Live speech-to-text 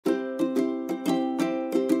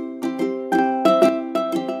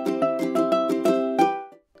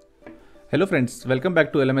Hello friends, welcome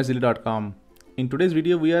back to lmsdaily.com. In today's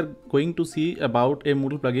video, we are going to see about a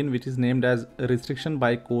Moodle plugin which is named as restriction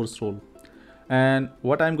by course role. And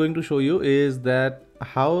what I'm going to show you is that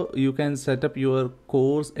how you can set up your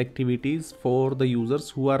course activities for the users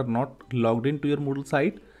who are not logged into your Moodle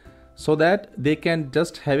site so that they can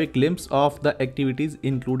just have a glimpse of the activities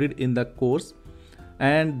included in the course.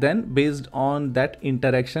 And then based on that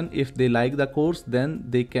interaction, if they like the course, then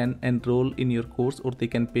they can enroll in your course or they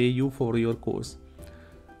can pay you for your course.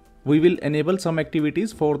 We will enable some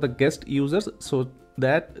activities for the guest users so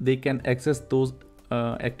that they can access those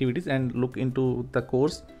activities and look into the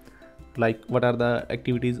course, like what are the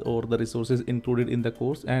activities or the resources included in the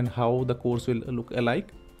course and how the course will look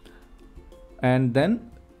alike. And then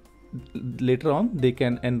later on they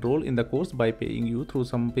can enroll in the course by paying you through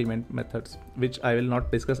some payment methods, which I will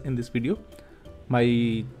not discuss in this video. My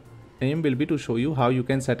aim will be to show you how you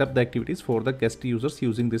can set up the activities for the guest users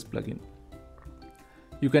using this plugin.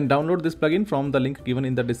 You can download this plugin from the link given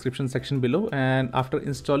in the description section below, and after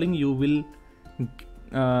installing you will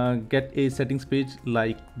get a settings page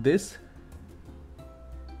like this.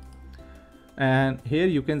 And here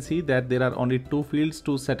you can see that there are only two fields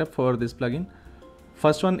to set up for this plugin.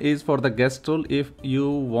 First one is for the guest role. If you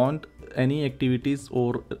want any activities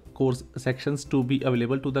or course sections to be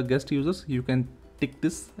available to the guest users, you can tick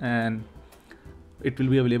this and it will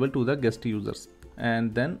be available to the guest users.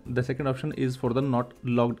 And then the second option is for the not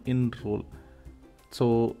logged in role.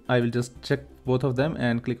 So I will just check both of them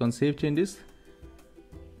and click on save changes.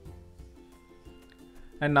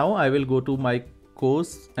 And now I will go to my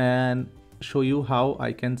course and show you how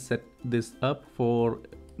I can set this up for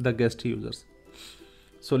the guest users.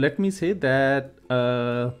 So let me say that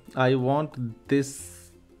I want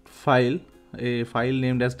this file, a file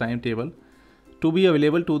named as timetable, to be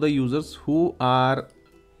available to the users who are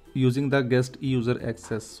using the guest user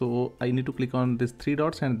access. So I need to click on this three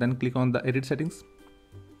dots and then click on the edit settings.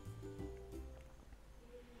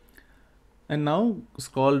 And now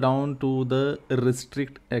scroll down to the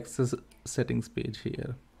restrict access settings page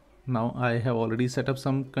here. Now I have already set up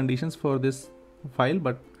some conditions for this file,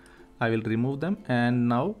 but I will remove them. And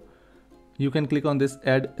now you can click on this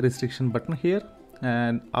add restriction button here,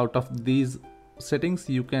 and out of these settings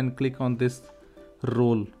you can click on this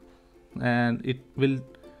role, and it will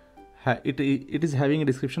it is having a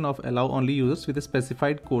description of allow only users with a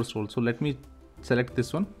specified course role. So let me select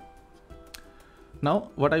this one. Now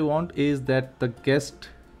what I want is that the guest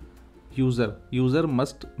user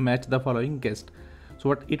must match the following guest. So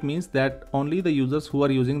what it means that only the users who are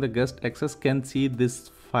using the guest access can see this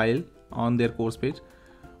file on their course page,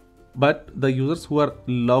 but the users who are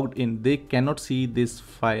logged in, they cannot see this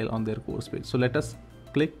file on their course page. So let us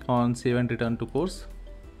click on save and return to course.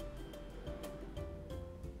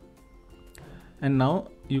 And now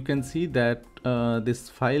you can see that this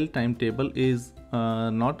file timetable is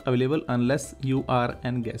not available unless you are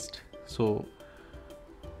an guest. So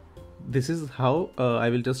this is how I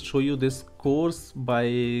will just show you this course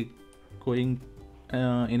by going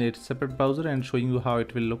in a separate browser and showing you how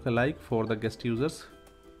it will look alike for the guest users.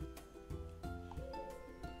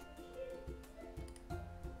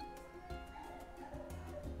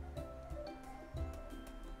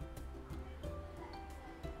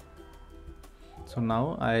 So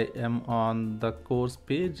now I am on the course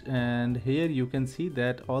page, and here you can see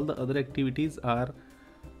that all the other activities are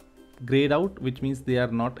grayed out, which means they are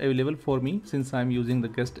not available for me since I'm using the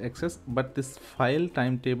guest access. But this file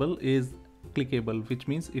timetable is clickable, which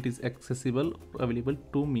means it is accessible, available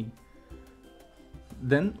to me.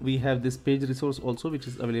 Then we have this page resource also, which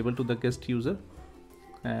is available to the guest user.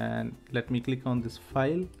 And let me click on this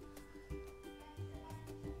file,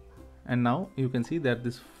 and now you can see that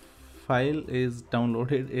this file is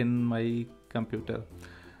downloaded in my computer.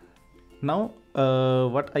 Now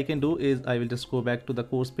what I can do is I will just go back to the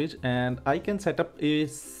course page and I can set up a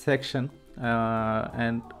section,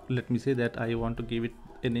 and let me say that I want to give it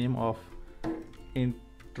a name of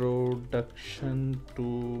introduction to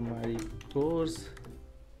my course.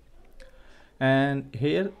 And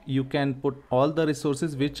here you can put all the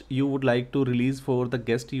resources which you would like to release for the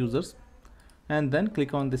guest users, and then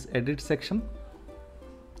click on this edit section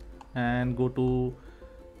and go to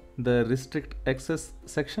the restrict access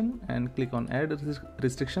section and click on add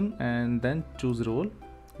restriction, and then choose role,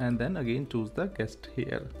 and then again choose the guest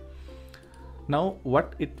here. Now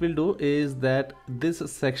what it will do is that this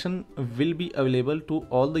section will be available to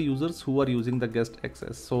all the users who are using the guest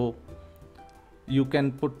access. So you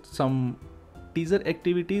can put some teaser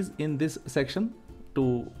activities in this section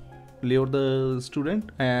to lure the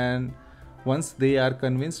student, and once they are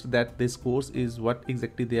convinced that this course is what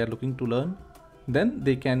exactly they are looking to learn, Then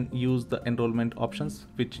they can use the enrollment options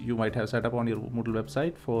which you might have set up on your Moodle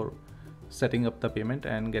website for setting up the payment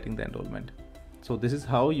and getting the enrollment. So this is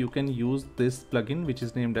how you can use this plugin, which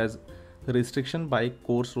is named as restriction by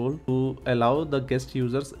course role, to allow the guest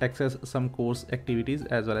users access some course activities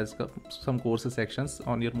as well as some course sections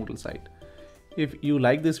on your Moodle site. If you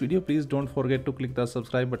like this video, please don't forget to click the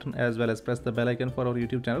subscribe button as well as press the bell icon for our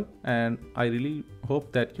YouTube channel. And I really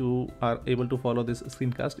hope that you are able to follow this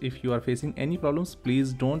screencast. If you are facing any problems,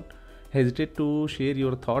 please don't hesitate to share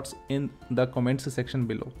your thoughts in the comments section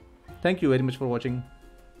below. Thank you very much for watching.